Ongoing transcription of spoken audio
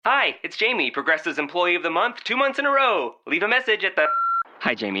Hi, it's Jamie, Progressive's Employee of the Month, 2 months in a row. Leave a message at the...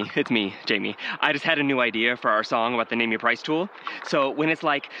 Hi, Jamie. It's me, Jamie. I just had a new idea for our song about the Name Your Price tool. So when it's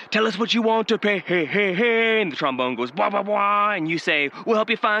like, tell us what you want to pay, hey, hey, hey, and the trombone goes, blah, blah, blah, and you say, we'll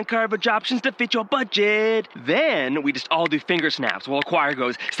help you find coverage options to fit your budget. Then we just all do finger snaps while a choir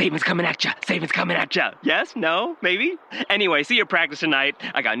goes, savings coming at ya, savings coming at ya. Yes? No? Maybe? Anyway, see you at practice tonight.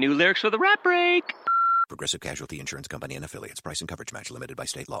 I got new lyrics for the rap break. Progressive Casualty Insurance Company and Affiliates. Price and coverage match limited by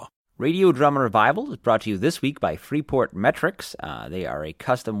state law. Radio Drama Revival is brought to you this week by Freeport Metrics. They are a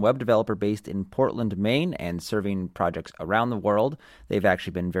custom web developer based in Portland, Maine, and serving projects around the world. They've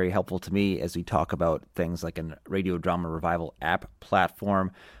actually been very helpful to me as we talk about things like a Radio Drama Revival app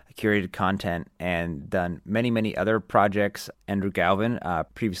platform, curated content, and done many, many other projects. Andrew Galvin,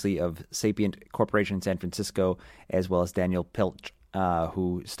 previously of Sapient Corporation in San Francisco, as well as Daniel Pilch,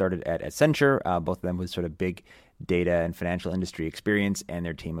 who started at Accenture, both of them with sort of big data and financial industry experience, and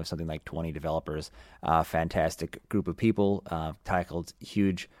their team of something like 20 developers. Fantastic group of people, tackled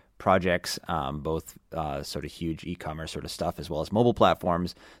huge projects, both sort of huge e-commerce sort of stuff as well as mobile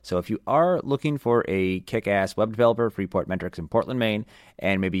platforms. So if you are looking for a kick-ass web developer, Freeport Metrics in Portland, Maine,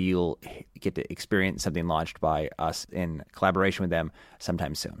 and maybe you'll get to experience something launched by us in collaboration with them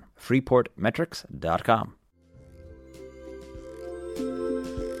sometime soon. freeportmetrics.com.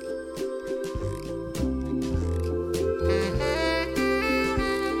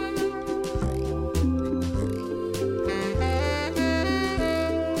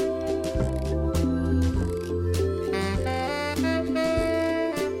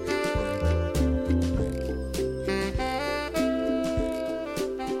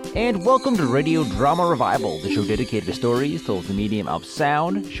 And welcome to Radio Drama Revival, the show dedicated to stories told through the medium of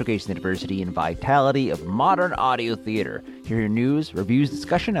sound, showcasing the diversity and vitality of modern audio theater. Hear your news, reviews,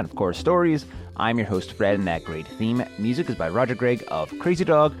 discussion, and of course stories. I'm your host, Fred, and that great theme music is by Roger Gregg of Crazy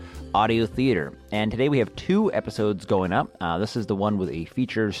Dog Audio Theater. And today we have 2 episodes going up. This is the one with a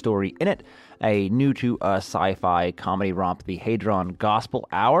feature story in it, a new to sci-fi comedy romp, the Hadron Gospel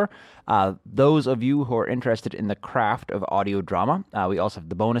Hour. Those of you who are interested in the craft of audio drama, we also have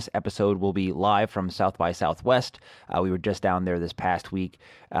the bonus episode will be live from South by Southwest. We were just down there this past week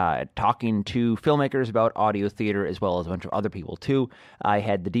talking to filmmakers about audio theater as well as a bunch of other people too. I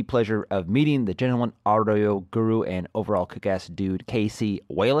had the deep pleasure of meeting the gentleman audio guru and overall kick-ass dude Casey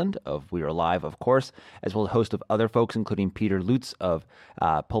Wayland of We Are Live, of course, as well as a host of other folks including Peter Lutz of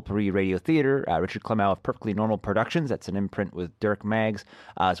Pulpery Radio Theater, Richard Clemow of Perfectly Normal Productions, that's an imprint with Dirk Maggs,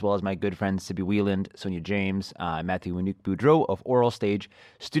 as well as my good friends Sibby Wieland, Sonia James, Matthew Winuk-Boudreau of Oral Stage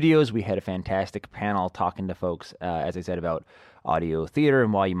Studios. We had a fantastic panel talking to folks, as I said, about audio theater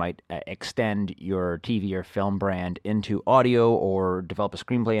and why you might extend your TV or film brand into audio or develop a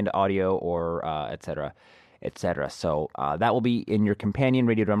screenplay into audio or et cetera, et cetera. So that will be in your companion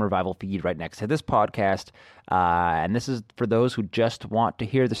Radio Drama Revival feed right next to this podcast. And this is for those who just want to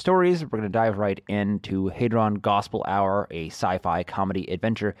hear the stories. We're going to dive right into Hadron Gospel Hour, a sci-fi comedy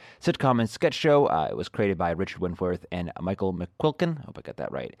adventure sitcom and sketch show. It was created by Richard Wentworth and Michael McQuilkin. I hope I got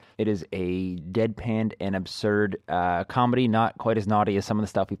that right. It is a deadpan and absurd comedy, not quite as naughty as some of the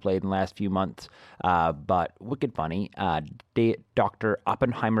stuff we played in the last few months, but wicked funny. Dr.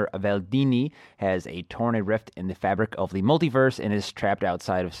 Oppenheimer Valdini has a torn a rift in the fabric of the multiverse and is trapped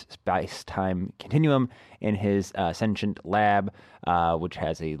outside of space-time continuum in his sentient lab, which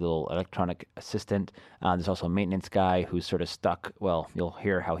has a little electronic assistant. There's also a maintenance guy who's sort of stuck. Well, you'll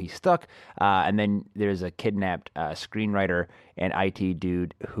hear how he's stuck. And then there's a kidnapped screenwriter and IT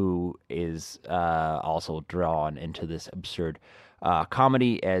dude who is also drawn into this absurd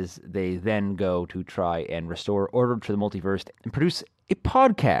comedy as they then go to try and restore order to the multiverse and produce a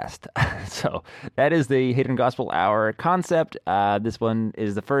podcast. So that is the Hadron Gospel Hour concept. This one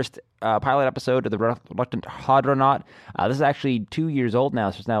is the first pilot episode of the Reluctant Hadronaut. This is actually 2 years old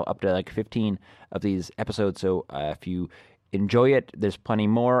now, so it's now up to like 15 of these episodes. So if you enjoy it, there's plenty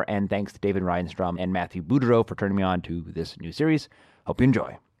more. And thanks to David Reinstrom and Matthew Boudreau for turning me on to this new series. Hope you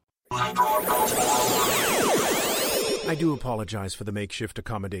enjoy. I do apologize for the makeshift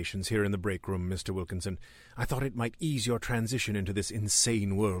accommodations here in the break room, Mr. Wilkinson. I thought it might ease your transition into this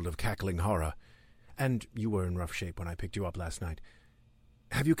insane world of cackling horror. And you were in rough shape when I picked you up last night.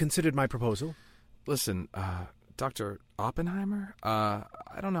 Have you considered my proposal? Listen, Dr. Oppenheimer, I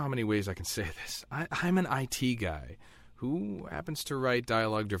don't know how many ways I can say this. I'm an IT guy who happens to write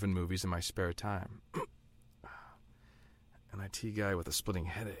dialogue-driven movies in my spare time. An IT guy with a splitting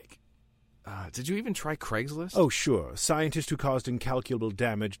headache. Did you even try Craigslist? Oh, sure. Scientist who caused incalculable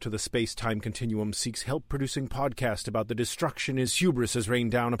damage to the space-time continuum seeks help producing podcast about the destruction his hubris has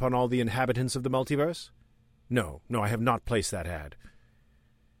rained down upon all the inhabitants of the multiverse? No, I have not placed that ad.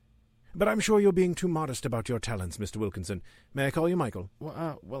 But I'm sure you're being too modest about your talents, Mr. Wilkinson. May I call you Michael?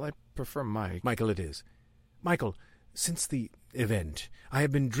 Well, I prefer Mike. Michael it is. Michael, since the event, I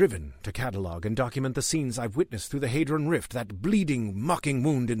have been driven to catalog and document the scenes I've witnessed through the Hadron Rift, that bleeding, mocking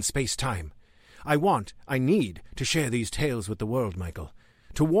wound in space-time. I need to share these tales with the world, Michael,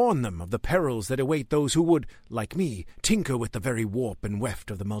 to warn them of the perils that await those who would, like me, tinker with the very warp and weft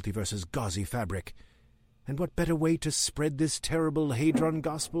of the multiverse's gauzy fabric. And what better way to spread this terrible Hadron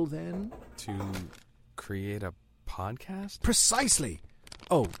gospel than? To create a podcast? Precisely!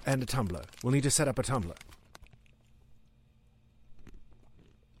 Oh, and a tumbler. We'll need to set up a tumbler.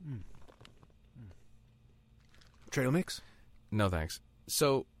 Trail mix? No, thanks.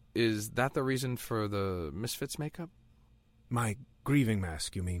 So, is that the reason for the Misfits makeup? My grieving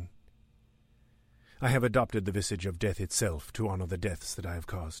mask, you mean? I have adopted the visage of death itself to honor the deaths that I have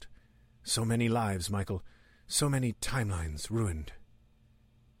caused. So many lives, Michael. So many timelines ruined.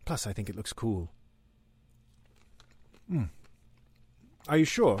 Plus, I think it looks cool. Are you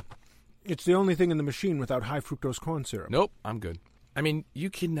sure? It's the only thing in the machine without high fructose corn syrup. Nope, I'm good. I mean, you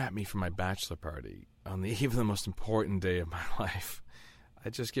kidnapped me for my bachelor party on the eve of the most important day of my life.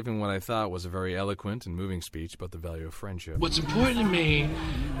 I'd just given what I thought was a very eloquent and moving speech about the value of friendship. What's important to me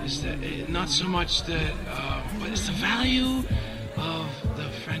is that not so much that, but it's the value of the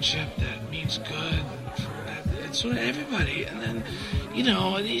friendship that means good for it's sort of everybody. And then,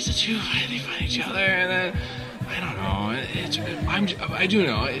 these are two, they find each other, and then, I don't know, I do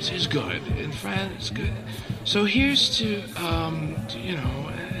know, it's good, and friend, it's good. So here's to,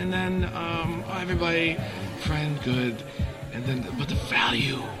 and then, everybody, friend, good. And then, but the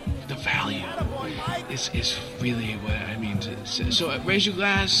value is really what I mean to say. So raise your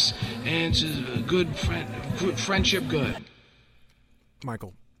glass and to good friendship good.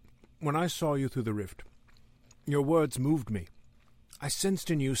 Michael, when I saw you through the rift, your words moved me. I sensed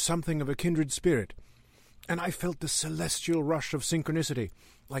in you something of a kindred spirit, and I felt the celestial rush of synchronicity,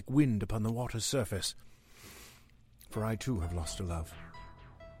 like wind upon the water's surface. For I too have lost a love.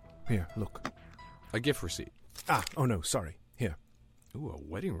 Here, look. A gift receipt. Oh no, sorry. Here. Ooh, a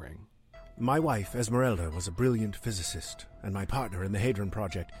wedding ring. My wife, Esmeralda, was a brilliant physicist and my partner in the Hadron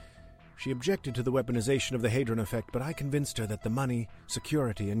Project. She objected to the weaponization of the Hadron effect, but I convinced her that the money,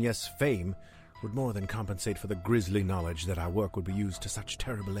 security, and yes, fame would more than compensate for the grisly knowledge that our work would be used to such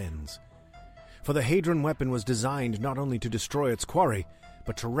terrible ends. For the Hadron weapon was designed not only to destroy its quarry,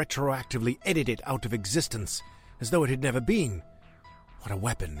 but to retroactively edit it out of existence, as though it had never been. What a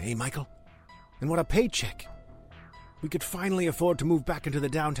weapon, eh, Michael? And what a paycheck! We could finally afford to move back into the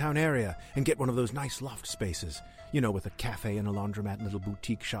downtown area and get one of those nice loft spaces. With a cafe and a laundromat and little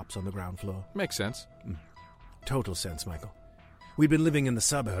boutique shops on the ground floor. Makes sense. Total sense, Michael. We'd been living in the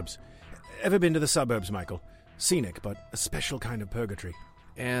suburbs. Ever been to the suburbs, Michael? Scenic, but a special kind of purgatory.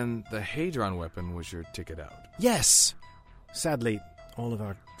 And the Hadron weapon was your ticket out. Yes! Sadly, all of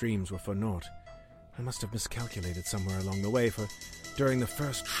our dreams were for naught. I must have miscalculated somewhere along the way, for during the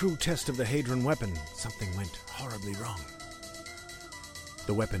first true test of the Hadron weapon, something went horribly wrong.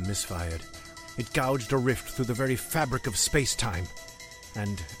 The weapon misfired. It gouged a rift through the very fabric of space-time.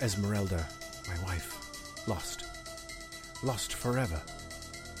 And Esmeralda, my wife, lost. Lost forever,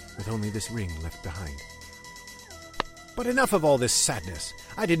 with only this ring left behind. But enough of all this sadness.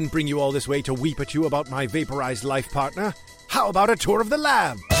 I didn't bring you all this way to weep at you about my vaporized life partner. How about a tour of the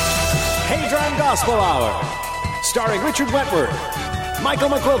lab? Hadron Gospel Hour, starring Richard Wentworth, Michael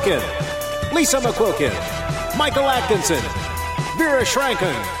McQuilkin, Lisa McQuilkin, Michael Atkinson, Vera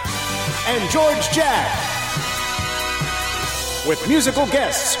Schranken, and George Jack. With musical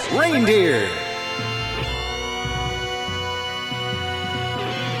guests, Reindeer.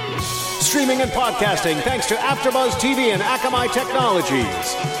 Streaming and podcasting thanks to AfterBuzz TV and Akamai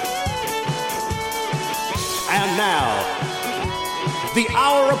Technologies. And now, the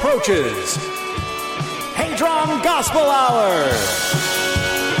hour approaches. Hadron Gospel Hour.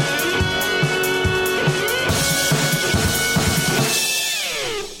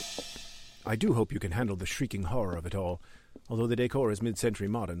 I do hope you can handle the shrieking horror of it all, although the decor is mid-century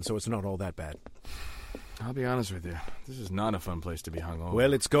modern, so it's not all that bad. I'll be honest with you. This is not a fun place to be hung over.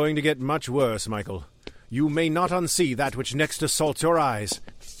 Well, it's going to get much worse, Michael. You may not unsee that which next assaults your eyes.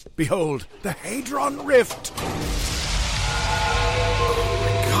 Behold, the Hadron Rift!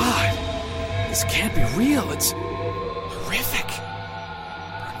 God! This can't be real. It's horrific.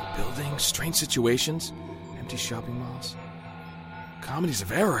 Burning buildings, strange situations, empty shopping malls. Comedies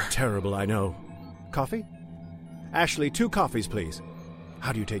of error. Terrible, I know. Coffee? Ashley, 2 coffees, please.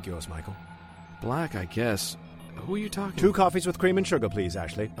 How do you take yours, Michael? Black, I guess. Who are you talking 2 coffees with cream and sugar, please,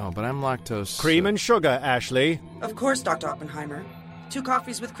 Ashley. Oh, but I'm lactose... Cream and sugar, Ashley. Of course, Dr. Oppenheimer. 2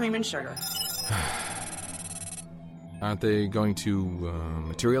 coffees with cream and sugar. Aren't they going to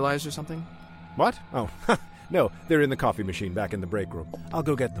materialize or something? What? Oh, no, they're in the coffee machine back in the break room. I'll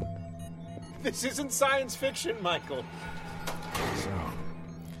go get them. This isn't science fiction, Michael. So,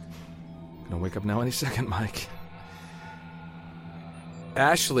 gonna wake up now any second, Mike.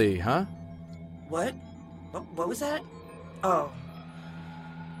 Ashley, huh? What? What was that? Oh.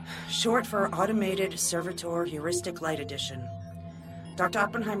 Short for Automated Servitor Heuristic Light Edition. Dr.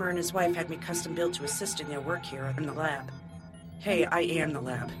 Oppenheimer and his wife had me custom built to assist in their work here in the lab. Hey, I am the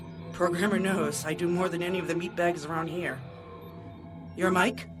lab. Programmer knows I do more than any of the meatbags around here. You're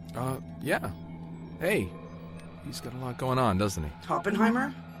Mike? Yeah. Hey, he's got a lot going on, doesn't he?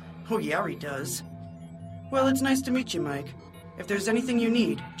 Oppenheimer? Oh, yeah, he does. Well, it's nice to meet you, Mike. If there's anything you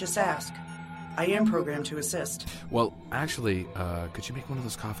need, just ask. I am programmed to assist. Well, actually, could you make one of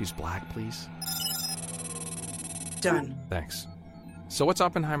those coffees black, please? Done. Thanks. So what's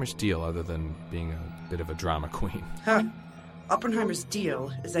Oppenheimer's deal other than being a bit of a drama queen? Huh. Oppenheimer's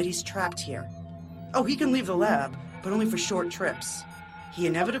deal is that he's trapped here. Oh, he can leave the lab, but only for short trips. He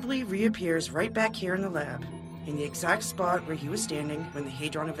inevitably reappears right back here in the lab, in the exact spot where he was standing when the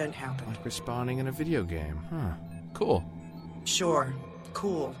Hadron event happened. Like we're spawning in a video game. Huh. Cool. Sure.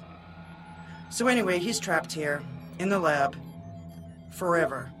 Cool. So anyway, he's trapped here, in the lab,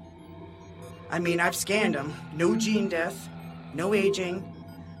 forever. I mean, I've scanned him. No gene death, no aging,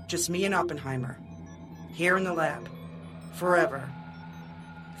 just me and Oppenheimer. Here in the lab. Forever.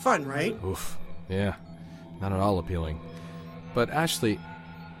 Fun, right? Oof. Yeah. Not at all appealing. But Ashley,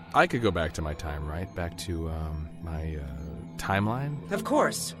 I could go back to my time, right? Back to, my, timeline? Of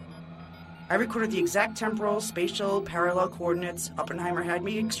course. I recorded the exact temporal, spatial, parallel coordinates Oppenheimer had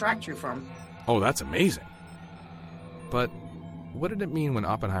me extract you from. Oh, that's amazing. But what did it mean when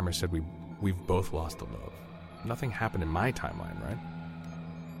Oppenheimer said we've both lost a love? Nothing happened in my timeline, right?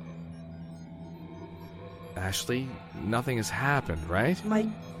 Ashley, nothing has happened, right? Mike,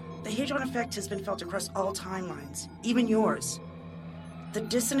 the Hadron effect has been felt across all timelines, even yours. The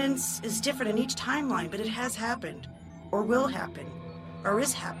dissonance is different in each timeline, but it has happened, or will happen, or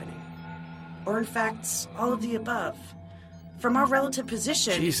is happening. Or in fact, all of the above. From our relative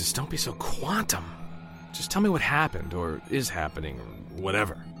position... Jesus, don't be so quantum. Just tell me what happened, or is happening, or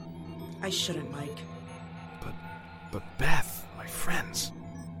whatever. I shouldn't, Mike. But Beth, my friends,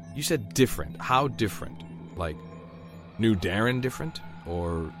 you said different. How different? Like, new Darren different?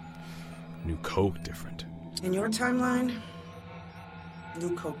 Or new Coke different? In your timeline,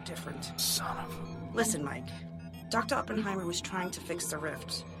 new Coke different. Son of a... Listen, Mike. Dr. Oppenheimer was trying to fix the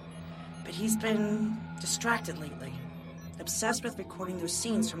rift. But he's been distracted lately. Obsessed with recording those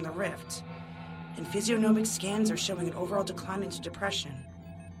scenes from the rift. And physiognomic scans are showing an overall decline into depression.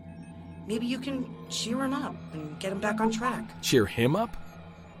 Maybe you can cheer him up and get him back on track. Cheer him up?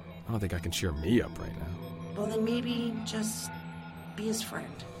 I don't think I can cheer me up right now. Well, then maybe just be his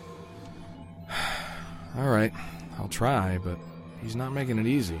friend. All right, I'll try, but he's not making it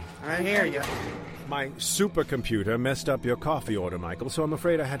easy. I hear you. My supercomputer messed up your coffee order, Michael, so I'm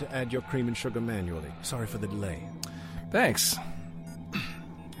afraid I had to add your cream and sugar manually. Sorry for the delay. Thanks.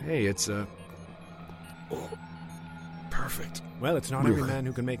 Hey, it's, perfect. Well, it's not every man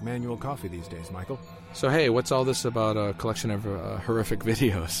who can make manual coffee these days, Michael. So, hey, what's all this about a collection of horrific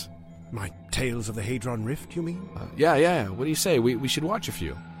videos? My Tales of the Hadron Rift, you mean? Yeah. What do you say? We should watch a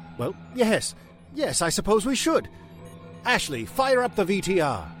few. Well, yes, I suppose we should. Ashley, fire up the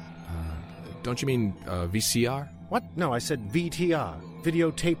VTR. Don't you mean VCR? What? No, I said VTR,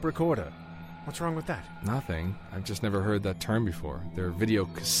 videotape recorder. What's wrong with that? Nothing. I've just never heard that term before. They're video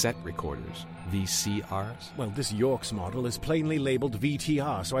cassette recorders. VCRs? Well, this York's model is plainly labeled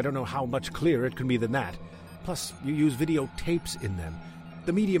VTR, so I don't know how much clearer it can be than that. Plus, you use video tapes in them.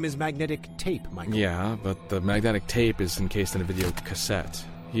 The medium is magnetic tape, Michael. Yeah, but the magnetic tape is encased in a video cassette.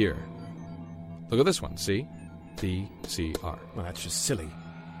 Here. Look at this one, see? VCR. Well, that's just silly.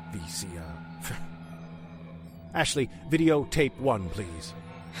 VCR. Ashley, video tape 1, please.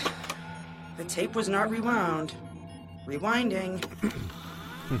 The tape was not rewound. Rewinding.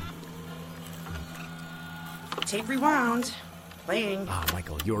 Tape rewound. Playing. Ah,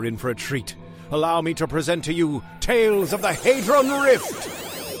 Michael, you're in for a treat. Allow me to present to you Tales of the Hadron Rift.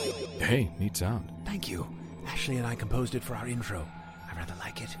 Hey, neat sound. Thank you. Ashley and I composed it for our intro. I rather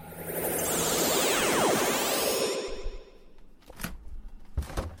like it.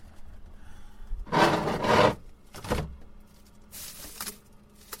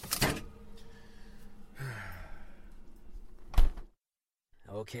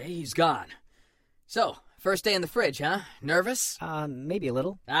 Okay, he's gone. So, first day in the fridge, huh? Nervous? Maybe a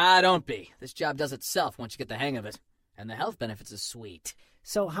little. Don't be. This job does itself once you get the hang of it. And the health benefits is sweet.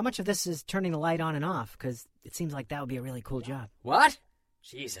 So how much of this is turning the light on and off? Because it seems like that would be a really cool job. What?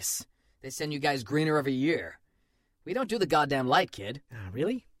 Jesus. They send you guys greener every year. We don't do the goddamn light, kid.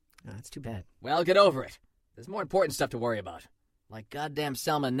 Really? Oh, that's too bad. Well, get over it. There's more important stuff to worry about. Like goddamn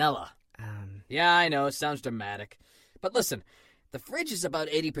salmonella. Yeah, I know, it sounds dramatic. But listen, the fridge is about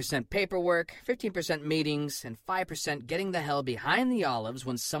 80% paperwork, 15% meetings, and 5% getting the hell behind the olives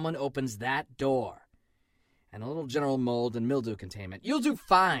when someone opens that door. And a little general mold and mildew containment. You'll do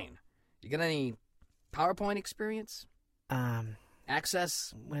fine. You got any PowerPoint experience?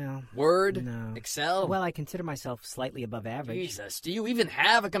 Access? Well... Word? No. Excel? Well, I consider myself slightly above average. Jesus, do you even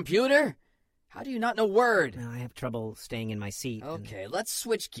have a computer? How do you not know Word? No, I have trouble staying in my seat. Okay, let's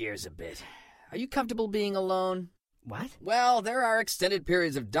switch gears a bit. Are you comfortable being alone? What? Well, there are extended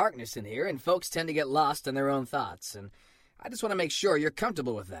periods of darkness in here, and folks tend to get lost in their own thoughts, and I just want to make sure you're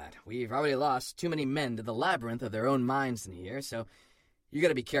comfortable with that. We've already lost too many men to the labyrinth of their own minds in here, so you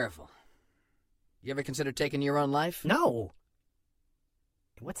gotta be careful. You ever consider taking your own life? No!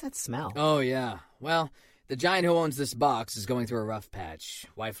 What's that smell? Oh, yeah. Well, the giant who owns this box is going through a rough patch.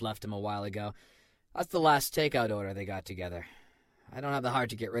 Wife left him a while ago. That's the last takeout order they got together. I don't have the heart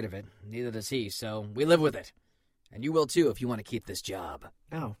to get rid of it. Neither does he, so we live with it. And you will too if you want to keep this job.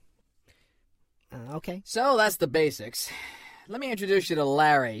 Oh. Okay. So that's the basics. Let me introduce you to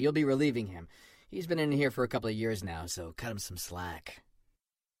Larry. You'll be relieving him. He's been in here for a couple of years now, so cut him some slack.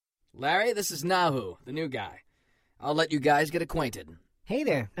 Larry, this is Nahu, the new guy. I'll let you guys get acquainted. Hey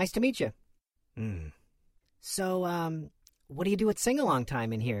there. Nice to meet you. So, what do you do at sing-along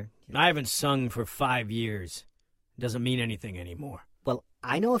time in here? I haven't sung for 5 years. Doesn't mean anything anymore. Well,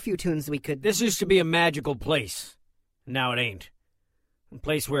 I know a few tunes we could... This used to be a magical place. Now it ain't. A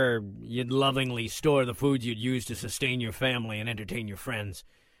place where you'd lovingly store the foods you'd use to sustain your family and entertain your friends.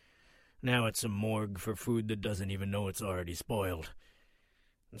 Now it's a morgue for food that doesn't even know it's already spoiled.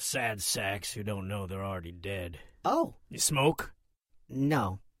 And sad sacks who don't know they're already dead. Oh. You smoke?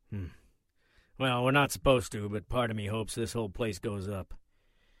 No. Well, we're not supposed to, but part of me hopes this whole place goes up.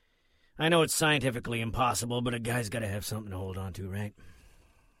 I know it's scientifically impossible, but a guy's got to have something to hold on to, right?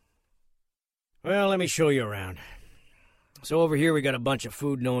 Well, let me show you around. So over here we got a bunch of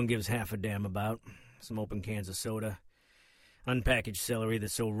food no one gives half a damn about. Some open cans of soda. Unpackaged celery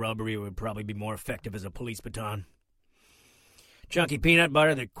that's so rubbery it would probably be more effective as a police baton. Chunky peanut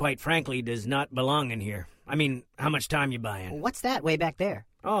butter that, quite frankly, does not belong in here. I mean, how much time you buying? What's that way back there?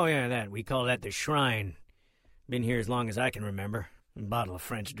 Oh, yeah, that. We call that the shrine. Been here as long as I can remember. A bottle of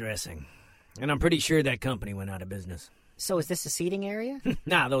French dressing. And I'm pretty sure that company went out of business. So is this a seating area?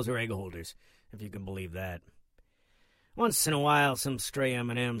 Nah, those are egg holders, if you can believe that. Once in a while, some stray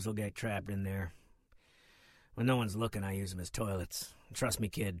M&Ms will get trapped in there. When no one's looking, I use them as toilets. Trust me,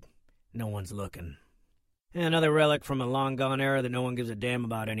 kid, no one's looking. Another relic from a long-gone era that no one gives a damn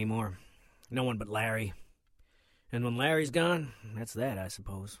about anymore. No one but Larry. And when Larry's gone, that's that, I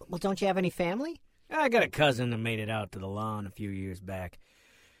suppose. Well, don't you have any family? I got a cousin that made it out to the lawn a few years back.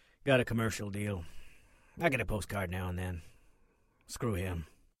 Got a commercial deal. I get a postcard now and then. Screw him.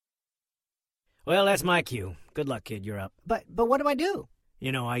 Well, that's my cue. Good luck, kid. You're up. But what do I do?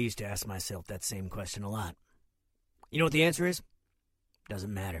 You know, I used to ask myself that same question a lot. You know what the answer is?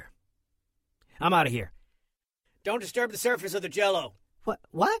 Doesn't matter. I'm out of here. Don't disturb the surface of the Jell-O.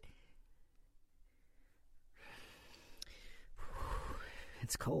 What?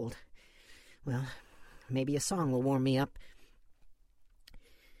 It's cold. Well, maybe a song will warm me up.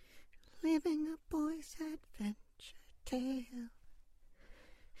 Living a boy's adventure tale.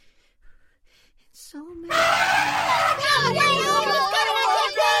 It's so many...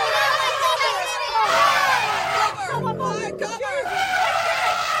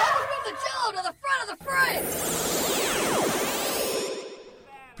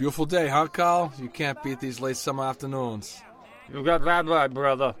 Beautiful day, huh, Carl? You can't beat these late summer afternoons. You got that right,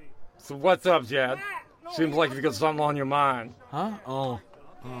 brother. So what's up, Jed? Seems like you got something on your mind. Huh? Oh,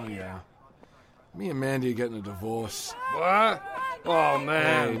 yeah. Me and Mandy are getting a divorce. What? Oh,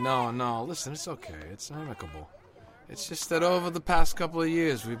 man. Hey, no. Listen, it's okay. It's amicable. It's just that over the past couple of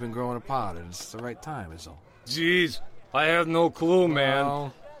years, we've been growing apart, and it's the right time, is all. Jeez, I have no clue, man.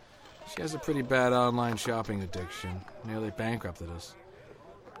 Well, she has a pretty bad online shopping addiction. Nearly bankrupted us.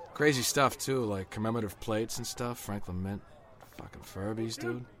 Crazy stuff, too, like commemorative plates and stuff, Franklin Mint. Fucking Furbies,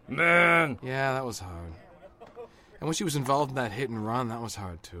 dude. Man. Yeah, that was hard. And when she was involved in that hit and run, that was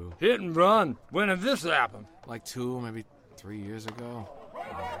hard, too. Hit and run? When did this happen? Like 2, maybe 3 years ago.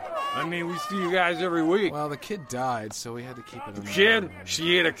 I mean, we see you guys every week. Well, the kid died, so we had to keep it in. The kid?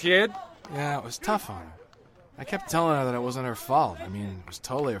 She hit a kid? Yeah, it was tough on her. I kept telling her that it wasn't her fault. I mean, it was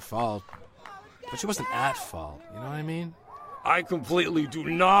totally her fault. But she wasn't at fault, you know what I mean? I completely do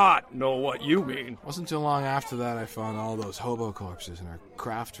not know what you mean. Wasn't too long after that I found all those hobo corpses in her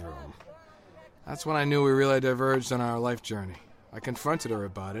craft room. That's when I knew we really diverged on our life journey. I confronted her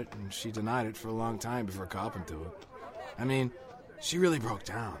about it, and she denied it for a long time before copping to it. I mean, she really broke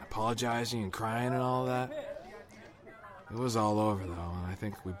down, apologizing and crying and all that. It was all over, though, and I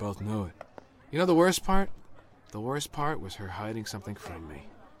think we both knew it. You know the worst part? The worst part was her hiding something from me.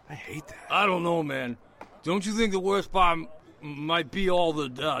 I hate that. I don't know, man. Don't you think the worst part might be all the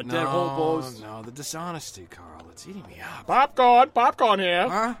dead hobos? No, the dishonesty, Carl. It's eating me up. Popcorn here.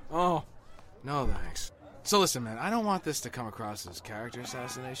 Huh? Oh, no thanks. So listen, man, I don't want this to come across as character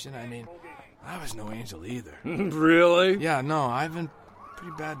assassination. I mean, I was no angel either. Really? Yeah, no, I've been a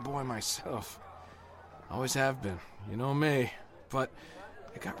pretty bad boy myself. Always have been. You know me. But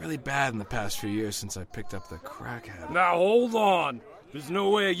it got really bad in the past few years since I picked up the crack habit. Now, hold on. There's no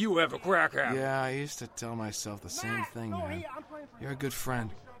way you have a crack habit. Yeah, I used to tell myself the same thing, man. You're a good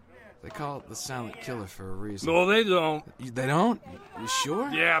friend. They call it the silent killer for a reason. No, they don't. They don't? You sure?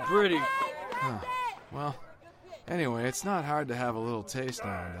 Yeah, pretty. Huh. Well, anyway, it's not hard to have a little taste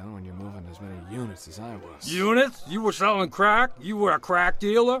now and then when you're moving as many units as I was. Units? You were selling crack? You were a crack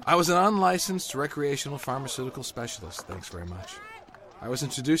dealer? I was an unlicensed recreational pharmaceutical specialist, thanks very much. I was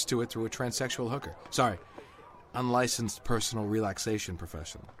introduced to it through a transsexual hooker. Sorry, unlicensed personal relaxation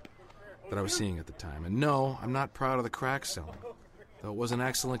professional that I was seeing at the time. And no, I'm not proud of the crack selling, though it was an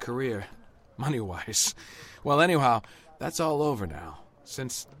excellent career, money-wise. Well, anyhow, that's all over now.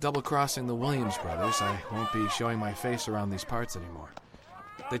 Since double-crossing the Williams brothers, I won't be showing my face around these parts anymore.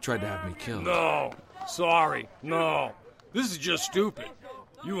 They tried to have me killed. No, sorry, no. This is just stupid.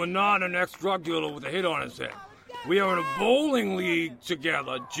 You are not an ex-drug dealer with a hit on his head. We are in a bowling league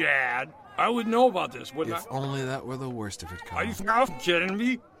together, Jad. I would know about this, wouldn't I? If only that were the worst of it, Carl. Are you kidding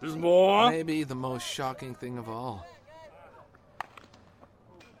me? There's more? Maybe the most shocking thing of all.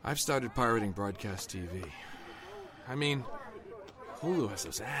 I've started pirating broadcast TV. I mean, Hulu has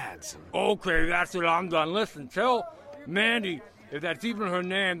those ads. Okay, that's it. I'm done. Listen, tell Mandy, if that's even her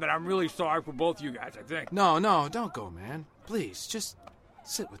name, that I'm really sorry for both you guys, I think. No, don't go, man. Please, just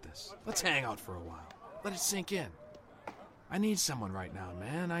sit with this. Let's hang out for a while. Let it sink in. I need someone right now,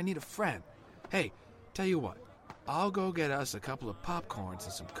 man. I need a friend. Hey, tell you what. I'll go get us a couple of popcorns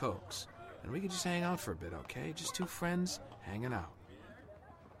and some Cokes. And we can just hang out for a bit, okay? Just two friends hanging out.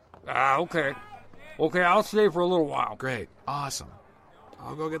 Okay. Okay, I'll stay for a little while. Great. Awesome.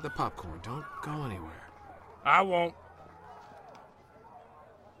 I'll go get the popcorn. Don't go anywhere. I won't.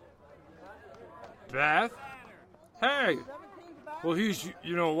 Beth? Hey! Well,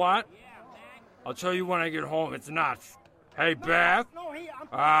 you know what? I'll tell you when I get home. It's nuts. Hey, Beth?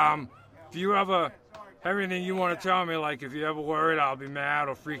 If you ever have anything you want to tell me, like if you ever worried I'll be mad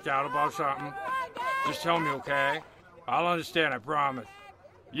or freaked out about something, just tell me, okay? I'll understand, I promise.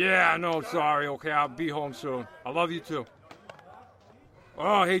 Yeah, no, sorry, okay, I'll be home soon. I love you too.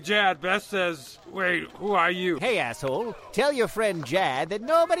 Oh, hey, Jad, Beth says, wait, who are you? Hey, asshole, tell your friend Jad that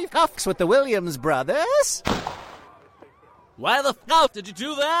nobody fucks with the Williams brothers. Why the fuck did you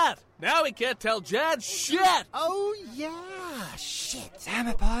do that? Now we can't tell Jad shit! Oh, yeah, shit. Damn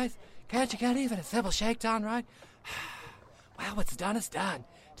it, boys. Can't you get even a simple shakedown, right? Well, what's done is done.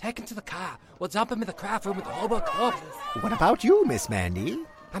 Take him to the car. We'll dump him in the craft room with the hobo corpses. What about you, Miss Mandy?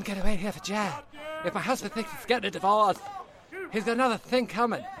 I'm gonna wait here for Jad. If my husband thinks he's getting a divorce, he's got another thing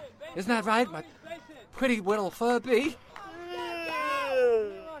coming. Isn't that right, my pretty little Furby?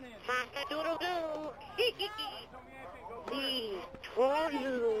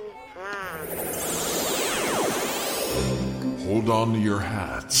 Hold on to your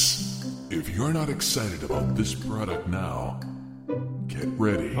hats. If you're not excited about this product now, get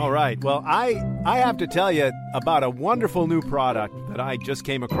ready. All right. Well, I have to tell you about a wonderful new product that I just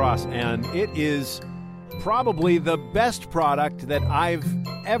came across, and it is probably the best product that I've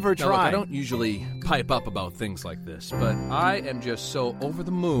ever tried. Now, look, I don't usually pipe up about things like this, but I am just so over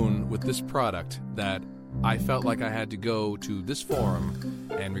the moon with this product that I felt like I had to go to this forum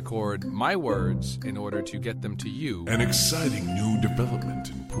and record my words in order to get them to you. An exciting new development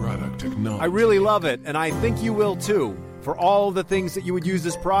in product technology. I really love it, and I think you will too. For all the things that you would use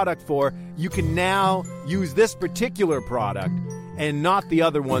this product for, you can now use this particular product and not the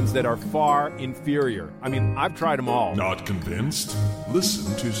other ones that are far inferior. I mean, I've tried them all. Not convinced?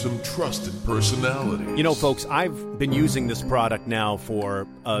 Listen to some trusted personalities. You know, folks, I've been using this product now for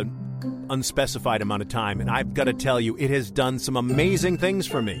an unspecified amount of time, and I've got to tell you, it has done some amazing things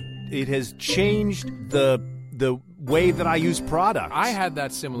for me. It has changed the way that I use products. I had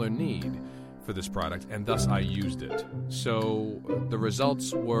that similar need for this product, and thus I used it. So the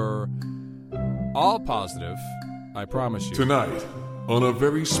results were All positive. I promise you. Tonight, on a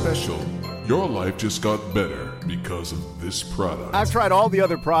very special, your life just got better because of this product. I've tried all the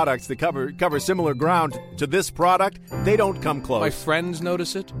other products that cover similar ground to this product. They don't come close. My friends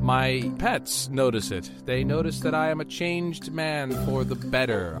notice it. My pets notice it. They notice that I am a changed man for the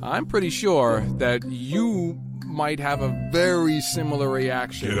better. I'm pretty sure that you might have a very similar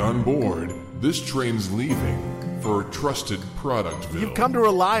reaction. Get on board. This train's leaving for trusted Productville. You've come to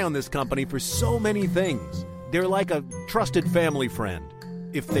rely on this company for so many things. They're like a trusted family friend,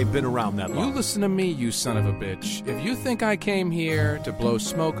 if they've been around that long. You listen to me, you son of a bitch. If you think I came here to blow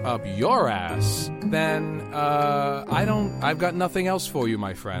smoke up your ass, then, I've got nothing else for you,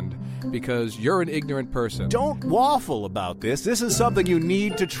 my friend, because you're an ignorant person. Don't waffle about this. This is something you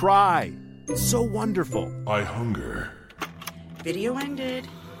need to try. It's so wonderful. I hunger. Video ended.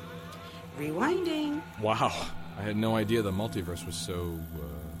 Rewinding. Wow. I had no idea the multiverse was so,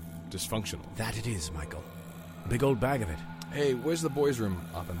 dysfunctional. That it is, Michael. A big old bag of it. Hey, where's the boys' room,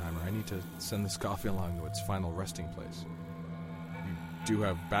 Oppenheimer? I need to send this coffee along to its final resting place. You do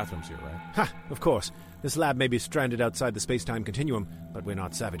have bathrooms here, right? Ha! Of course. This lab may be stranded outside the space-time continuum, but we're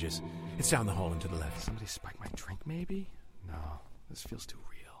not savages. It's down the hall and to the left. Somebody spiked my drink, maybe? No, this feels too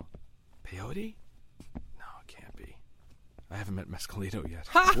real. Peyote? No, it can't be. I haven't met Mescalito yet.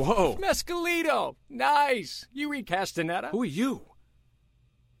 Ha! Whoa! Mescalito! Nice! You read Castaneda? Who are you?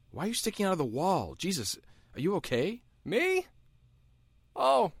 Why are you sticking out of the wall? Jesus, are you okay? Me?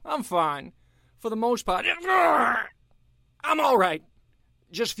 Oh, I'm fine. For the most part. I'm all right.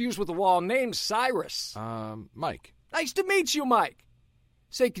 Just fused with the wall. Name's Cyrus. Mike. Nice to meet you, Mike.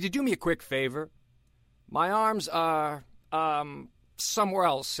 Say, could you do me a quick favor? My arms are, somewhere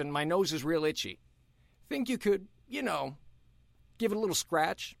else, and my nose is real itchy. Think you could, give it a little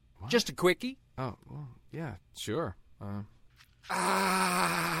scratch? What? Just a quickie? Oh, well, yeah, sure.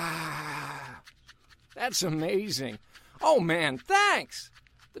 That's amazing. Oh, man, thanks.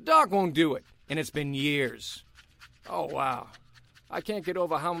 The dog won't do it, and it's been years. Oh, wow. I can't get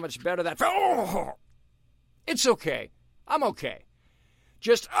over how much better that... Oh! It's okay. I'm okay.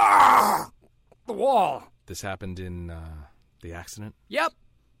 Just, the wall. This happened in, the accident? Yep.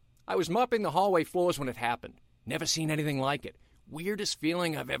 I was mopping the hallway floors when it happened. Never seen anything like it. Weirdest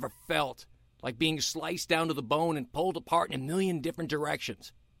feeling I've ever felt. Like being sliced down to the bone and pulled apart in a million different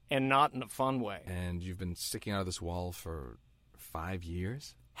directions. And not in a fun way. And you've been sticking out of this wall for 5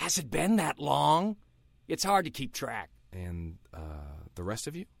 years? Has it been that long? It's hard to keep track. And, the rest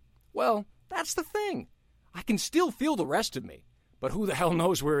of you? Well, that's the thing. I can still feel the rest of me. But who the hell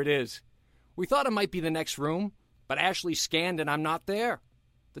knows where it is? We thought it might be the next room, but Ashley scanned and I'm not there.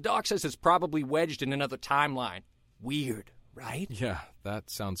 The doc says it's probably wedged in another timeline. Weird, right? Yeah, that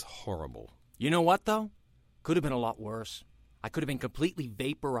sounds horrible. You know what, though? Could have been a lot worse. I could have been completely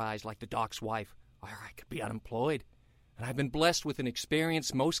vaporized like the doc's wife, or I could be unemployed. And I've been blessed with an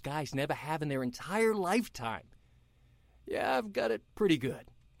experience most guys never have in their entire lifetime. Yeah, I've got it pretty good.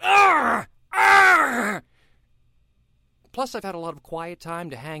 Arr! Arr! Plus, I've had a lot of quiet time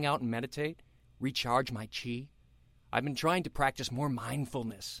to hang out and meditate, recharge my chi. I've been trying to practice more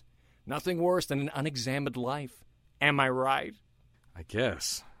mindfulness. Nothing worse than an unexamined life. Am I right? I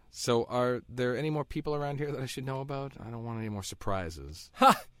guess. So, are there any more people around here that I should know about? I don't want any more surprises.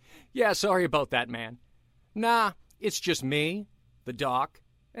 Ha! Yeah, sorry about that, man. Nah, it's just me, the doc,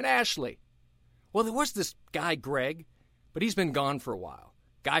 and Ashley. Well, there was this guy, Greg, but he's been gone for a while.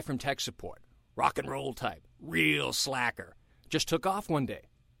 Guy from tech support. Rock and roll type. Real slacker. Just took off one day.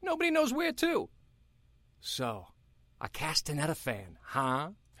 Nobody knows where to. So, a Castaneda fan,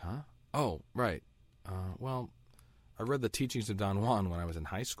 huh? Huh? Oh, right. Well, I read the teachings of Don Juan when I was in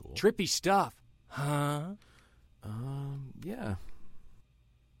high school. Trippy stuff, huh? Yeah.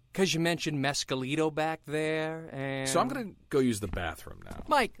 'Cause you mentioned Mescalito back there, and... So I'm going to go use the bathroom now.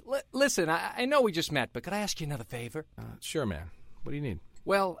 Mike, listen, I know we just met, but could I ask you another favor? Sure, man. What do you need?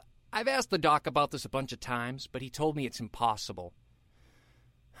 Well, I've asked the doc about this a bunch of times, but he told me it's impossible.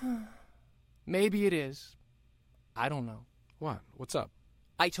 Maybe it is. I don't know. What? What's up?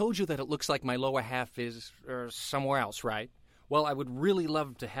 I told you that it looks like my lower half is somewhere else, right? Well, I would really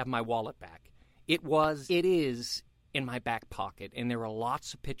love to have my wallet back. It is in my back pocket, and there are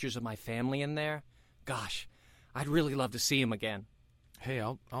lots of pictures of my family in there. Gosh, I'd really love to see him again. Hey,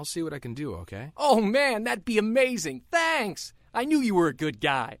 I'll see what I can do, okay? Oh, man, that'd be amazing. Thanks. I knew you were a good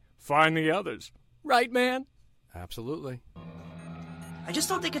guy. Find the others. Right, man? Absolutely. I just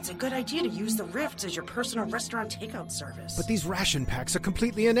don't think it's a good idea to use the rifts as your personal restaurant takeout service. But these ration packs are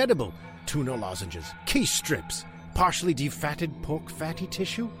completely inedible. Tuna lozenges, quiche strips, partially defatted pork fatty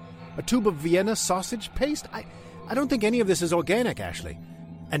tissue, a tube of Vienna sausage paste. I don't think any of this is organic, Ashley.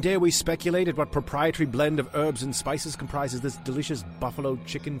 And dare we speculate at what proprietary blend of herbs and spices comprises this delicious buffalo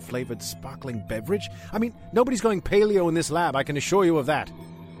chicken-flavored sparkling beverage? I mean, nobody's going paleo in this lab, I can assure you of that.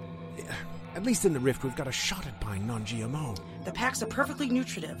 At least in the Rift, we've got a shot at buying non-GMO. The packs are perfectly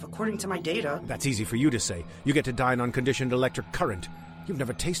nutritive, according to my data. That's easy for you to say. You get to dine on conditioned electric current. You've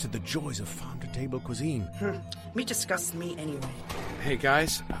never tasted the joys of farm-to-table cuisine. Meat disgusts me anyway. Hey,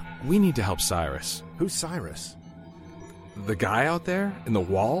 guys, we need to help Cyrus. Who's Cyrus? The guy out there in the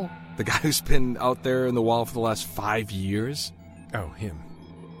wall? The guy who's been out there in the wall for the last 5 years? Oh, him.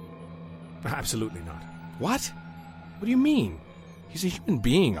 Absolutely not. What? What do you mean? He's a human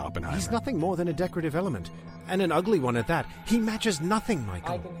being, Oppenheimer. He's nothing more than a decorative element. And an ugly one at that. He matches nothing,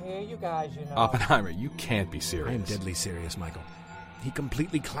 Michael. I can hear you guys, you know. Oppenheimer, you can't be serious. I am deadly serious, Michael. He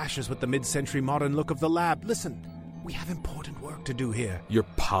completely clashes with the mid-century modern look of the lab. Listen, we have important work to do here. Your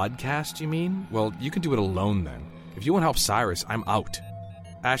podcast, you mean? Well, you can do it alone then. If you want to help Cyrus, I'm out.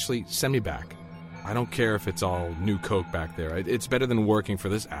 Ashley, send me back. I don't care if it's all new Coke back there. It's better than working for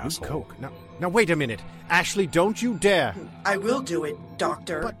this asshole. New Coke? Now wait a minute. Ashley, don't you dare. I will do it,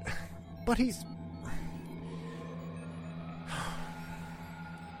 Doctor. But he's...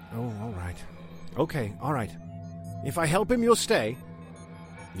 Oh, all right. Okay, all right. If I help him, you'll stay?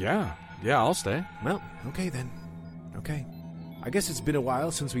 Yeah, I'll stay. Well, okay then. Okay. I guess it's been a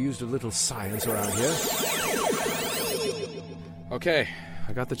while since we used a little science around here. Okay,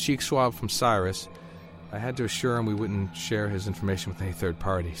 I got the cheek swab from Cyrus. I had to assure him we wouldn't share his information with any third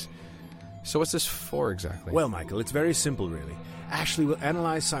parties. So what's this for exactly? Well, Michael, it's very simple, really. Ashley will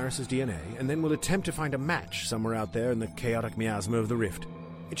analyze Cyrus's DNA, and then we'll attempt to find a match somewhere out there in the chaotic miasma of the Rift.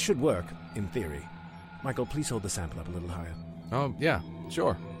 It should work, in theory. Michael, please hold the sample up a little higher. Oh, yeah,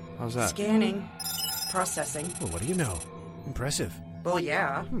 sure. How's that? Scanning. Processing. Well, what do you know? Impressive. Well,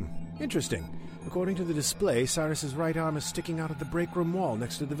 yeah. Interesting. According to the display, Cyrus's right arm is sticking out of the break room wall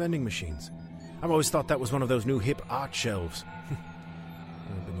next to the vending machines. I've always thought that was one of those new hip art shelves.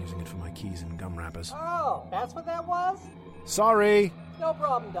 I've been using it for my keys and gum wrappers. Oh, that's what that was? Sorry. No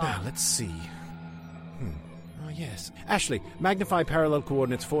problem, Doc. Now, let's see. Oh, yes. Ashley, magnify parallel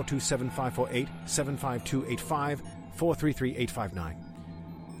coordinates 427548, 75285, 433859.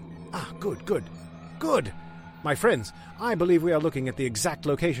 Ah, good. My friends, I believe we are looking at the exact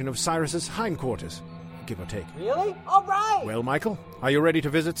location of Cyrus's hindquarters, give or take. Really? All right! Well, Michael, are you ready to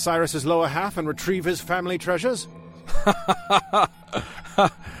visit Cyrus's lower half and retrieve his family treasures?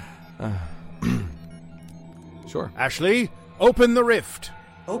 Sure. Ashley, open the rift.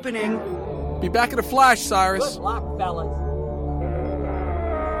 Opening. Be back in a flash, Cyrus. Good luck, fellas.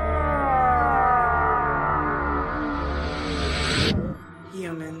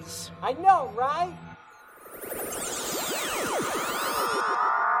 Humans. I know, right?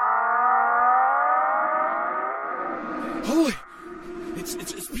 Holy!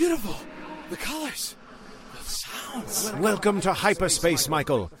 It's beautiful. The colors. The sounds. Welcome to hyperspace,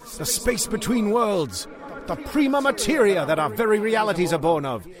 Michael. The space between worlds. The prima materia that our very realities are born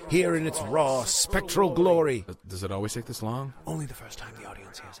of, here in its raw, spectral glory. Does it always take this long? Only the first time the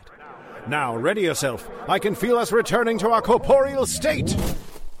audience hears it. Now, ready yourself. I can feel us returning to our corporeal state.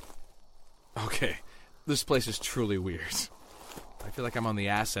 Okay, this place is truly weird. I feel like I'm on the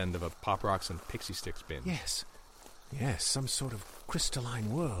ass end of a Pop Rocks and Pixie Sticks bin. Yes, some sort of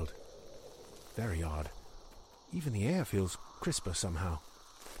crystalline world. Very odd. Even the air feels crisper somehow.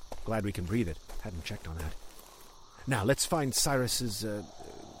 Glad we can breathe it. Hadn't checked on that. Now, let's find Cyrus's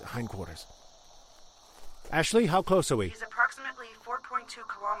hindquarters. Ashley, how close are we? He's approximately 4.2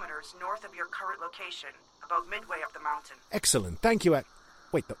 kilometers north of your current location, about midway up the mountain. Excellent. Thank you.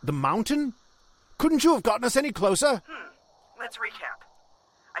 Wait, the mountain? Couldn't you have gotten us any closer? Let's recap.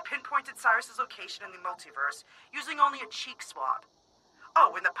 I pinpointed Cyrus's location in the multiverse using only a cheek swab.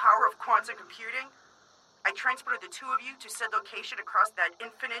 Oh, and the power of quantum computing? I transported the two of you to said location across that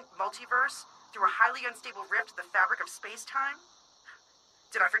infinite multiverse through a highly unstable rift in the fabric of space-time?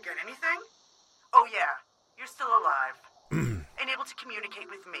 Did I forget anything? Oh yeah, you're still alive. And able to communicate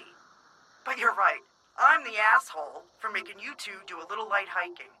with me. But you're right, I'm the asshole for making you two do a little light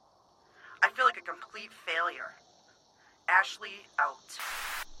hiking. I feel like a complete failure. Ashley out.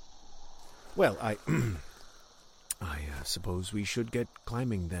 Well, I suppose we should get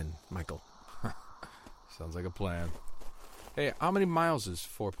climbing then, Michael. Sounds like a plan. Hey, how many miles is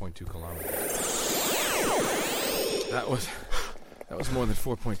 4.2 kilometers? That was more than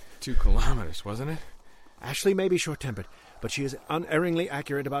 4.2 kilometers, wasn't it? Ashley may be short-tempered, but she is unerringly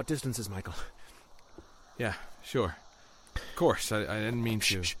accurate about distances, Michael. Yeah, sure. Of course, I didn't mean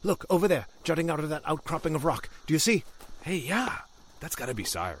to. Shh, look, over there, jutting out of that outcropping of rock. Do you see? Hey, yeah, that's gotta be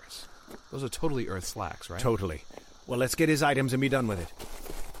Cyrus. Those are totally Earth slacks, right? Totally. Well, let's get his items and be done with it.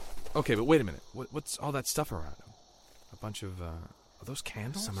 Okay, but wait a minute. What's all that stuff around him? A bunch of, are those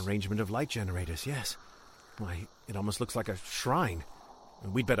candles? Some arrangement of light generators, yes. Why, it almost looks like a shrine.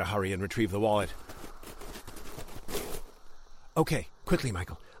 We'd better hurry and retrieve the wallet. Okay, quickly,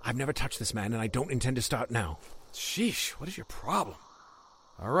 Michael. I've never touched this man, and I don't intend to start now. Sheesh, what is your problem?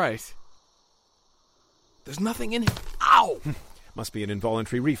 All right. There's nothing in here. Ow! Must be an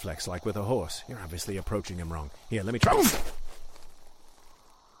involuntary reflex, like with a horse. You're obviously approaching him wrong. Here, let me try.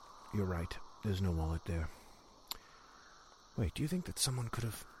 You're right. There's no wallet there. Wait, do you think that someone could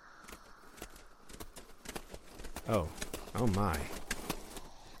have... Oh my.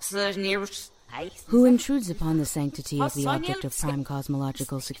 Who intrudes upon the sanctity of the object of prime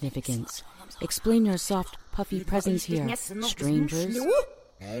cosmological significance? Explain your soft, puffy presence here, strangers.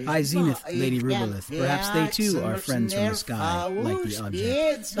 High Zenith, Lady Rubelith. Perhaps they too are friends from the sky, like the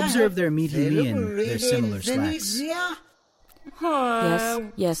object. Observe their meeting me in their similar slacks.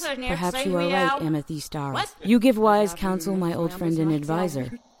 Yes, perhaps you are right, Amethyst Star. You give wise counsel, my old friend and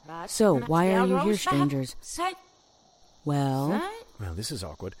advisor. So, why are you here, strangers? Well, this is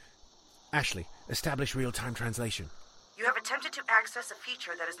awkward. Ashley, establish real-time translation. You have attempted to access a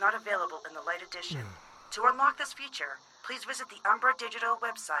feature that is not available in the Light Edition. To unlock this feature, please visit the Umbra Digital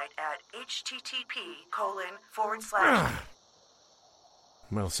website at http://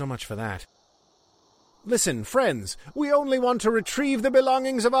 Well, so much for that. Listen, friends, we only want to retrieve the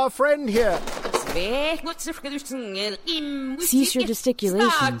belongings of our friend here. Cease your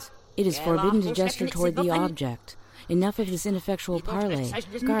gesticulations. It is forbidden to gesture toward the object. Enough of this ineffectual parley.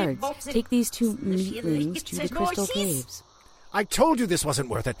 Guards, take these two meatlings to the Crystal Caves. I told you this wasn't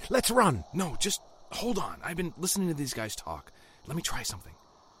worth it. Let's run. No, just hold on. I've been listening to these guys talk. Let me try something.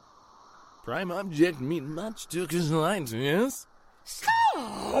 Prime object meet much to his lines, yes?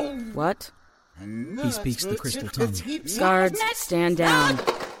 What? He speaks the crystal tongue. Guards, stand down.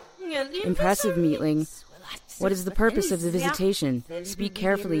 Impressive, meatling. What is the purpose of the visitation? Speak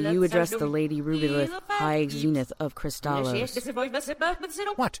carefully. You address the Lady Rubelith, High Zenith of Crystallos.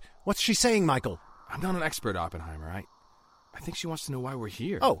 What? What's she saying, Michael? I'm not an expert, Oppenheimer. I think she wants to know why we're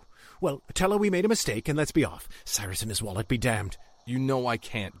here. Oh, well, tell her we made a mistake and let's be off. Cyrus and his wallet be damned. You know I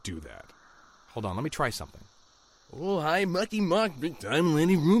can't do that. Hold on, let me try something. Oh, hi, Mucky Muck, big time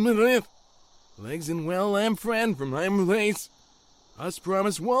Lady Rubelith. Legs and well, I'm friend from I'm Lace. Us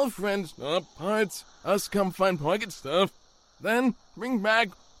promise wall friends, not parts. Us come find pocket stuff. Then bring back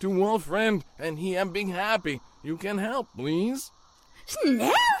to wall friend, and he am big happy. You can help, please.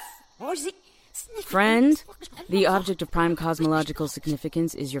 Friend? The object of prime cosmological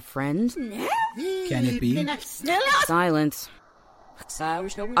significance is your friend? Can it be? Silence.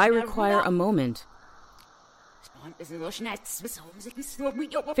 I require a moment.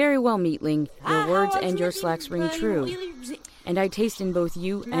 Very well, meatling. Your words and your slacks ring true. And I taste in both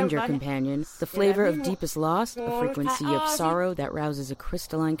you and your companion the flavor of deepest loss, a frequency of sorrow that rouses a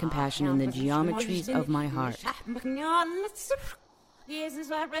crystalline compassion in the geometries of my heart.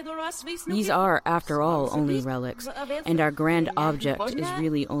 These are, after all, only relics, and our grand object is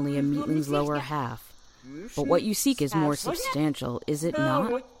really only a meatling's lower half. But what you seek is more substantial, is it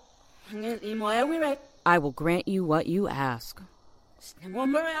not? I will grant you what you ask.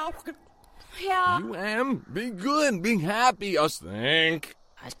 You am be good, be happy, us think.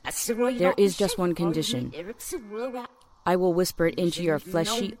 There is just one condition. I will whisper it into your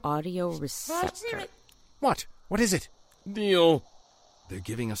fleshy audio receptor. What? What is it? Deal. They're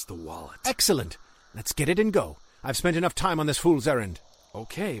giving us the wallet. Excellent. Let's get it and go. I've spent enough time on this fool's errand.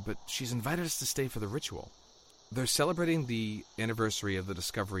 Okay, but she's invited us to stay for the ritual. They're celebrating the anniversary of the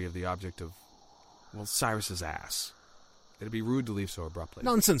discovery of the object of, well, Cyrus's ass. It'd be rude to leave so abruptly.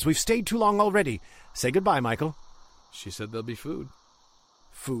 Nonsense. We've stayed too long already. Say goodbye, Michael. She said there'll be food.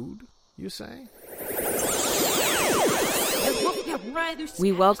 Food, you say?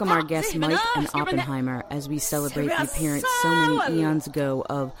 We welcome our guests Mike and Oppenheimer as we celebrate the appearance so many eons ago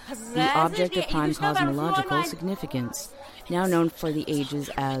of the object of prime cosmological significance, now known for the ages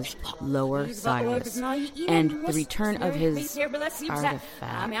as Lower Cyrus, and the return of his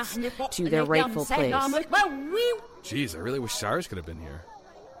artifacts to their rightful place. Jeez, I really wish Cyrus could have been here.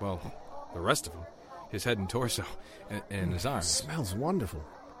 Well, the rest of him. His head and torso, and his arms. Smells wonderful.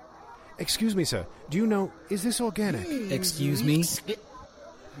 Excuse me, sir. Do you know, is this organic? Excuse me?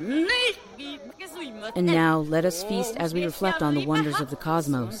 And now, let us feast as we reflect on the wonders of the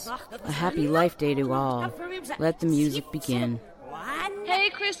cosmos. A happy life day to all. Let the music begin. Hey,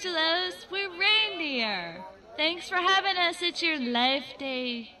 Crystallos, we're reindeer. Thanks for having us at your Life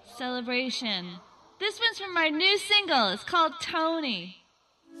Day celebration. This one's from our new single. It's called Tony.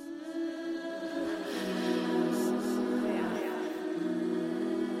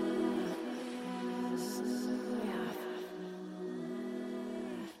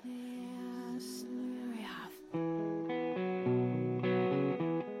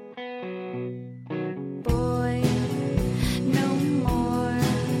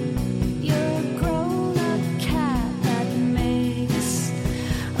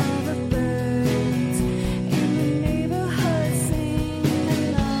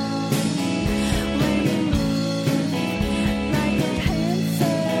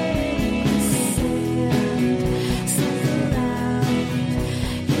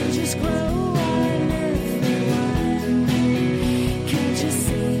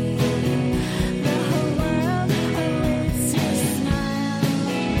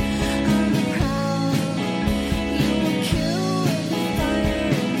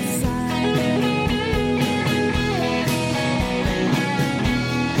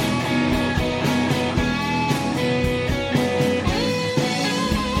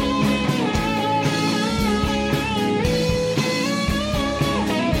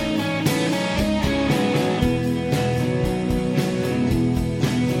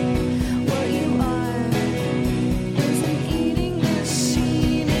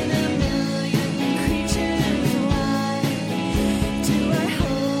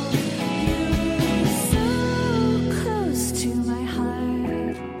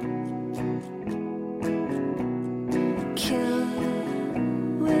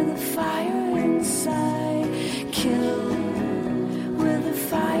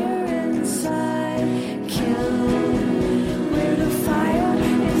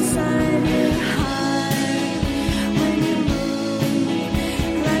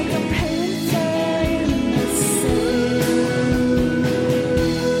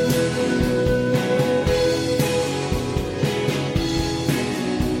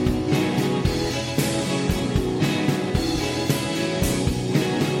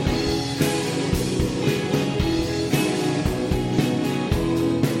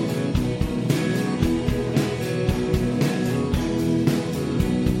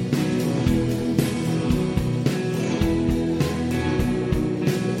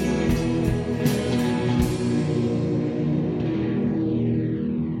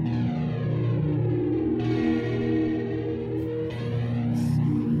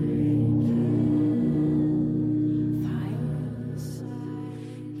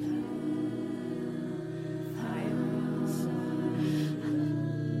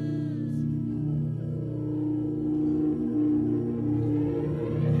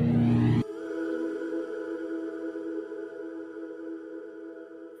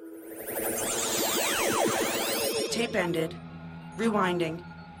 ended. Rewinding.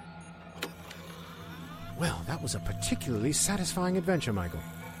 Well, that was a particularly satisfying adventure, Michael.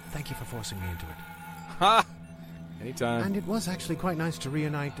 Thank you for forcing me into it. Ha! Anytime. And it was actually quite nice to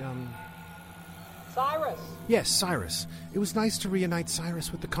reunite, Cyrus! Yes, Cyrus. It was nice to reunite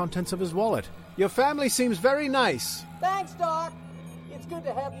Cyrus with the contents of his wallet. Your family seems very nice. Thanks, Doc! It's good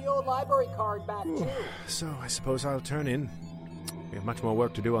to have the old library card back, too. So, I suppose I'll turn in. We have much more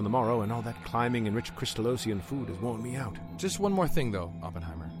work to do on the morrow, and all that climbing and rich crystallosian food has worn me out. Just one more thing, though,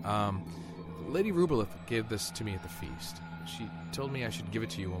 Oppenheimer. Lady Rubelith gave this to me at the feast. She told me I should give it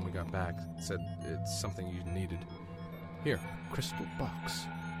to you when we got back. Said it's something you needed. Here. Crystal box.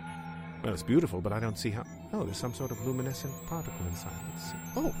 Well, it's beautiful, but I don't see how... Oh, there's some sort of luminescent particle inside. Let's see.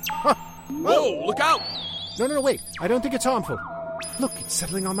 Oh! Ha! Whoa! Look out! No, wait. I don't think it's harmful. Look, it's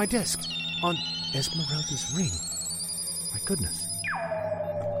settling on my desk. On Esmeralda's ring. My goodness.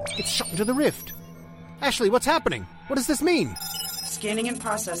 It's shot into the rift. Ashley, what's happening? What does this mean? Scanning and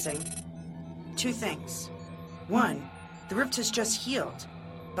processing. 2 things. 1, the rift has just healed,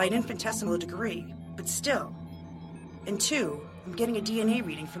 by an infinitesimal degree, but still. And 2, I'm getting a DNA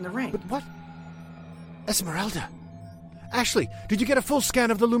reading from the ring. But what? Esmeralda. Ashley, did you get a full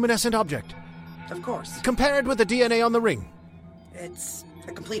scan of the luminescent object? Of course. Compare it with the DNA on the ring. It's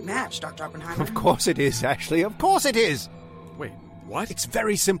a complete match, Dr. Oppenheimer. Of course it is, Ashley. Of course it is. Wait, what? It's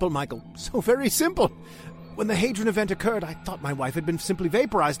very simple, Michael. So very simple. When the Hadron event occurred, I thought my wife had been simply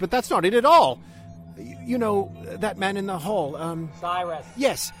vaporized, but that's not it at all. You know, that man in the hall, Cyrus.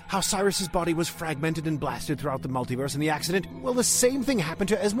 Yes, how Cyrus's body was fragmented and blasted throughout the multiverse in the accident. Well, the same thing happened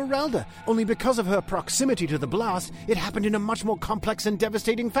to Esmeralda. Only because of her proximity to the blast, it happened in a much more complex and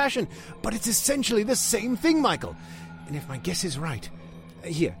devastating fashion. But it's essentially the same thing, Michael. And if my guess is right...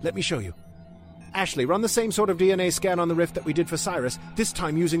 Here, let me show you. Ashley, run the same sort of DNA scan on the rift that we did for Cyrus, this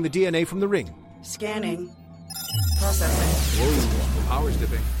time using the DNA from the ring. Scanning. Processing. Whoa, the power's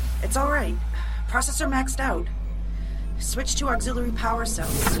dipping. It's all right. Processor maxed out. Switch to auxiliary power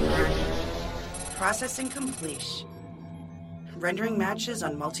cells. Processing complete. Rendering matches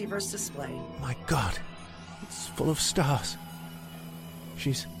on multiverse display. My God, it's full of stars.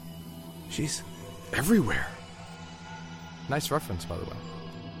 She's everywhere. Nice reference, by the way.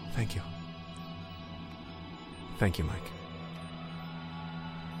 Thank you. Thank you, Mike.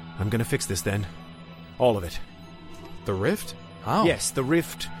 I'm gonna fix this then. All of it. The rift? How? Yes, the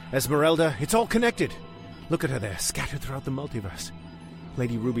rift, Esmeralda, it's all connected. Look at her there, scattered throughout the multiverse.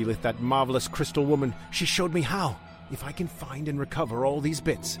 Lady Rubelith, that marvelous crystal woman, she showed me how. If I can find and recover all these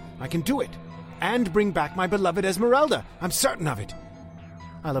bits, I can do it. And bring back my beloved Esmeralda. I'm certain of it.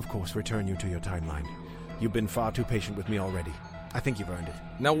 I'll, of course, return you to your timeline. You've been far too patient with me already. I think you've earned it.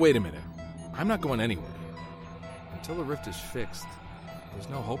 Now, wait a minute. I'm not going anywhere. Until the rift is fixed, there's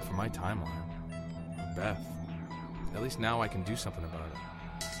no hope for my timeline. Or Beth. At least now I can do something about it.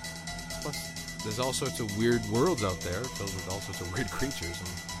 Plus, there's all sorts of weird worlds out there filled with all sorts of weird creatures, and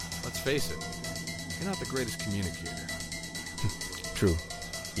let's face it, you're not the greatest communicator. True.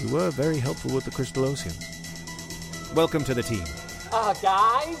 You were very helpful with the crystallosium. Welcome to the team.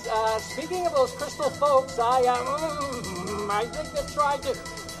 Guys, speaking of those crystal folks, I think they're trying to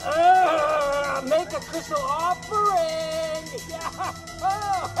make a crystal offering.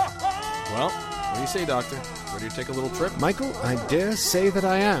 Well, what do you say, Doctor? Ready to take a little trip? Michael, I dare say that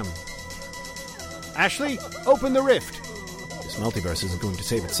I am. Ashley, open the rift. This multiverse isn't going to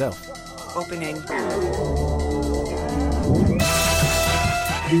save itself. Opening.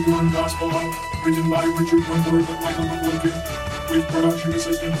 Hadron Gospel Hour, written by Richard Wentworth and Michael McLincoln, with production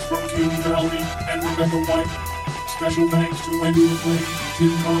assistance from Katie Valley and Rebecca White. Special thanks to Wendy McLean,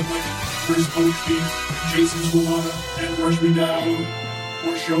 Tim Conley, Chris Oakby, Jason Swalana, and Rushmi Dowd.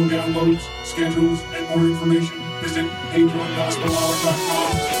 For show downloads, schedules, and more information, visit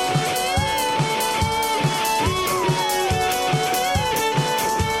HadronGospelHour.com.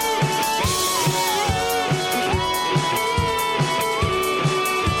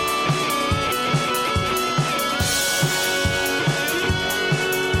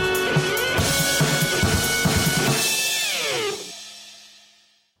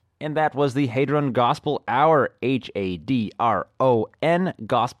 And that was the Hadron Gospel Hour, Hadron,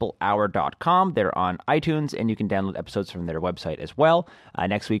 gospelhour.com. They're on iTunes, and you can download episodes from their website as well.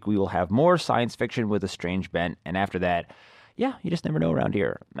 Next week, we will have more science fiction with a strange bent, and after that, yeah, you just never know around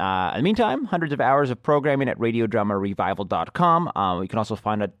here. In the meantime, hundreds of hours of programming at radiodramarevival.com. You can also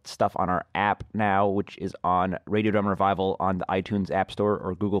find stuff on our app now, which is on Radio Drama Revival on the iTunes App Store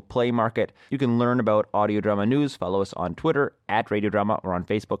or Google Play Market. You can learn about audio drama news. Follow us on Twitter at Radio Drama or on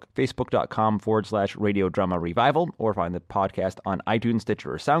Facebook, facebook.com/Radio Drama Revival, or find the podcast on iTunes,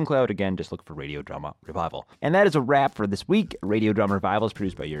 Stitcher, or SoundCloud. Again, just look for Radio Drama Revival. And that is a wrap for this week. Radio Drama Revival is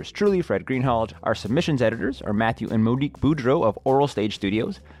produced by yours truly, Fred Greenhalgh. Our submissions editors are Matthew and Monique Boudreau of Oral Stage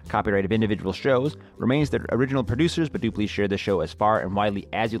Studios. Copyright of individual shows remains the original producers, but do please share the show as far and widely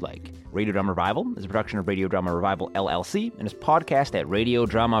as you like. Radio Drama Revival is a production of Radio Drama Revival LLC and is podcast at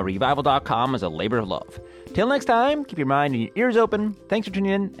radiodramarevival.com as a labor of love. Till next time, keep your mind and your ears open. Thanks for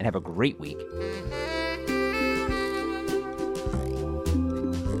tuning in and have a great week.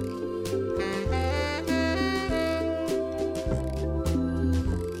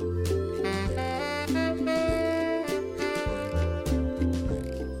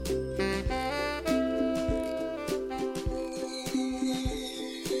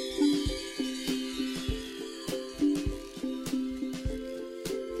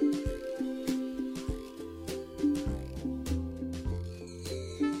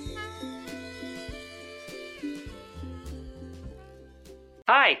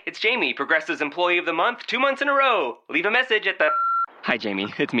 Hi, it's Jamie, Progressive's Employee of the Month, 2 months in a row. Leave a message at the... Hi,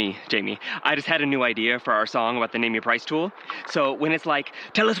 Jamie. It's me, Jamie. I just had a new idea for our song about the Name Your Price tool. So when it's like,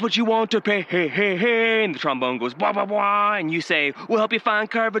 tell us what you want to pay, hey, hey, hey, and the trombone goes, blah, blah, blah, and you say, we'll help you find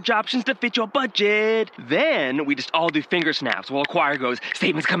coverage options to fit your budget. Then we just all do finger snaps while a choir goes,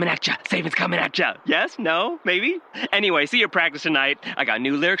 savings coming at ya, savings coming at ya. Yes? No? Maybe? Anyway, see your practice tonight. I got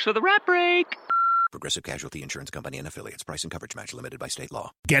new lyrics for the rap break. Progressive Casualty Insurance Company and Affiliates. Price and coverage match limited by state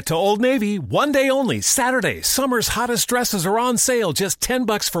law. Get to Old Navy. One day only. Saturday. Summer's hottest dresses are on sale. Just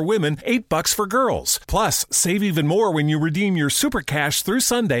 $10 for women, $8 for girls. Plus, save even more when you redeem your super cash through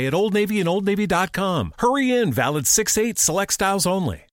Sunday at Old Navy and OldNavy.com. Hurry in. Valid 6/8 select styles only.